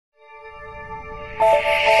Hello,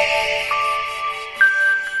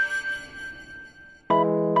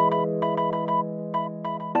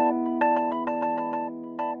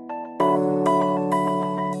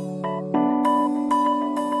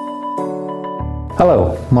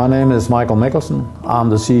 my name is Michael Mikkelsen.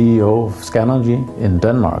 I'm the CEO of Scanergy in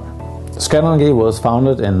Denmark. Scanergy was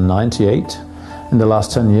founded in '98. In the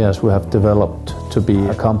last 10 years we have developed to be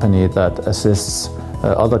a company that assists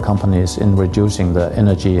other companies in reducing their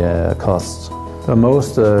energy costs. The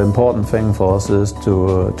most important thing for us is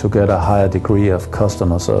to get a higher degree of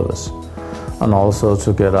customer service and also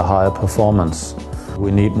to get a higher performance. We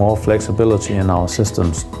need more flexibility in our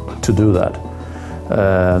systems to do that.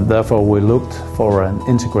 Therefore we looked for an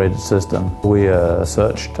integrated system. We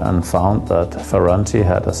searched and found that Ferranti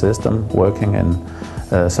had a system working in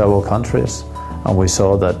several countries, and we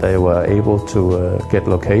saw that they were able to get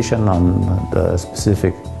location on the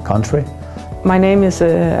specific country. My name is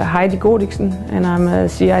Heidi Godiksen and I'm a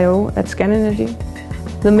CIO at Scanergy.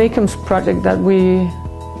 The MECOMS project that we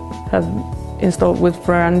have installed with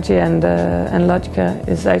Ferranti and Logica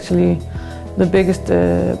is actually the biggest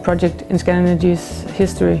project in Scanergy's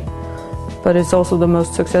history, but it's also the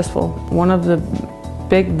most successful. One of the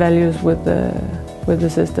big values with the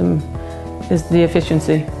system is the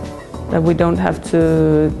efficiency, that we don't have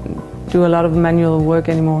to do a lot of manual work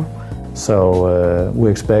anymore. So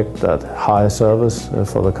we expect that high service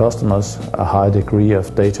for the customers, a high degree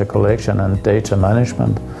of data collection and data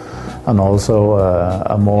management, and also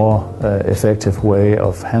a more effective way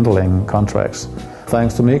of handling contracts.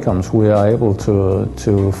 Thanks to MECOMS, we are able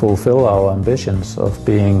to fulfill our ambitions of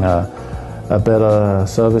being a better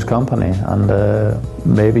service company and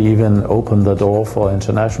maybe even open the door for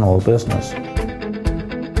international business.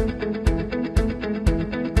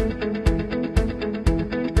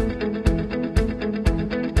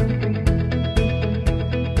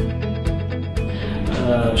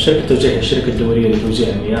 شركة توزيع الشركة الدولية لتوزيع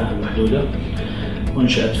المياه المحدودة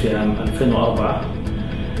أنشأت في عام 2004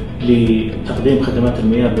 لتقديم خدمات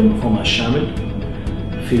المياه بمفهومها الشامل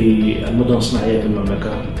في المدن الصناعية في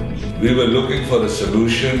المملكة. We were looking for a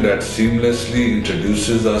solution that seamlessly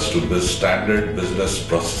introduces us to the standard business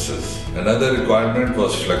processes. Another requirement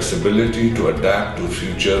was flexibility to adapt to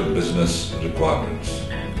future business requirements.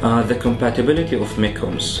 The compatibility of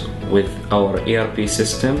MECOMS with our ERP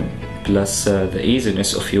system, plus the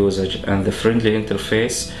easiness of usage and the friendly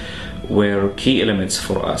interface were key elements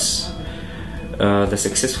for us. The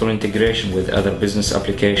successful integration with other business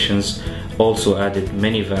applications also added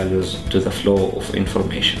many values to the flow of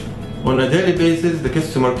information. On a daily basis, the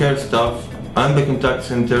customer care staff and the contact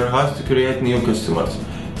center has to create new customers,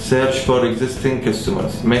 search for existing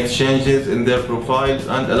customers, make changes in their profiles,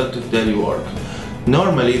 and a lot of daily work.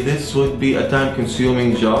 Normally, this would be a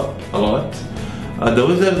time-consuming job, a lot. The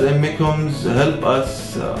wizards in MECOMS help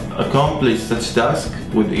us accomplish such tasks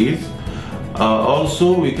with ease.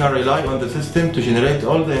 Also, we can rely on the system to generate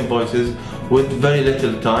all the invoices with very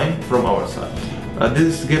little time from our side.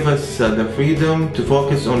 This gives us the freedom to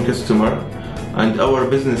focus on customer and our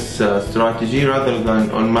business strategy rather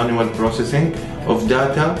than on manual processing of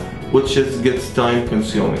data, which gets time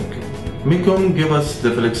consuming. MECOMS gives us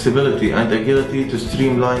the flexibility and agility to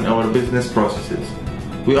streamline our business processes.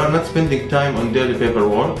 We are not spending time on daily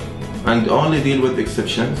paperwork and only deal with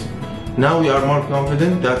exceptions. Now we are more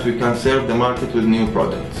confident that we can serve the market with new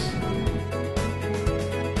products.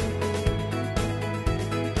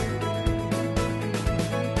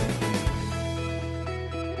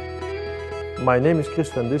 My name is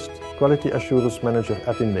Chris van Dist, Quality Assurance Manager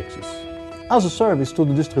at Indexis. As a service to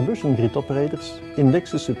the distribution grid operators,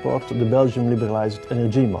 Indexis supports the Belgian liberalized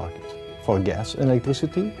energy market for gas and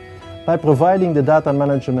electricity by providing the data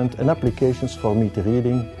management and applications for meter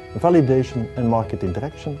reading, validation and market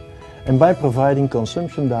interaction, and by providing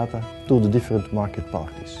consumption data to the different market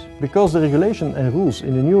parties. Because the regulation and rules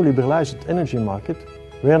in the new liberalized energy market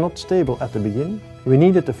were not stable at the beginning, we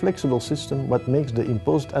needed a flexible system that makes the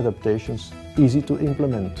imposed adaptations easy to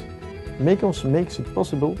implement. MECOMS makes it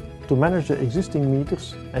possible to manage the existing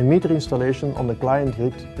meters and meter installation on the client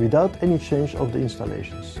grid without any change of the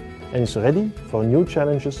installations, and is ready for new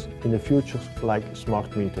challenges in the future like smart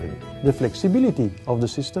metering. The flexibility of the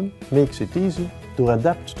system makes it easy to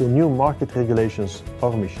adapt to new market regulations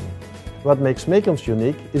or mission. What makes MECOMS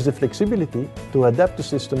unique is the flexibility to adapt the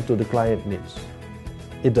system to the client needs.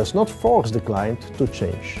 It does not force the client to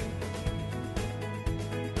change.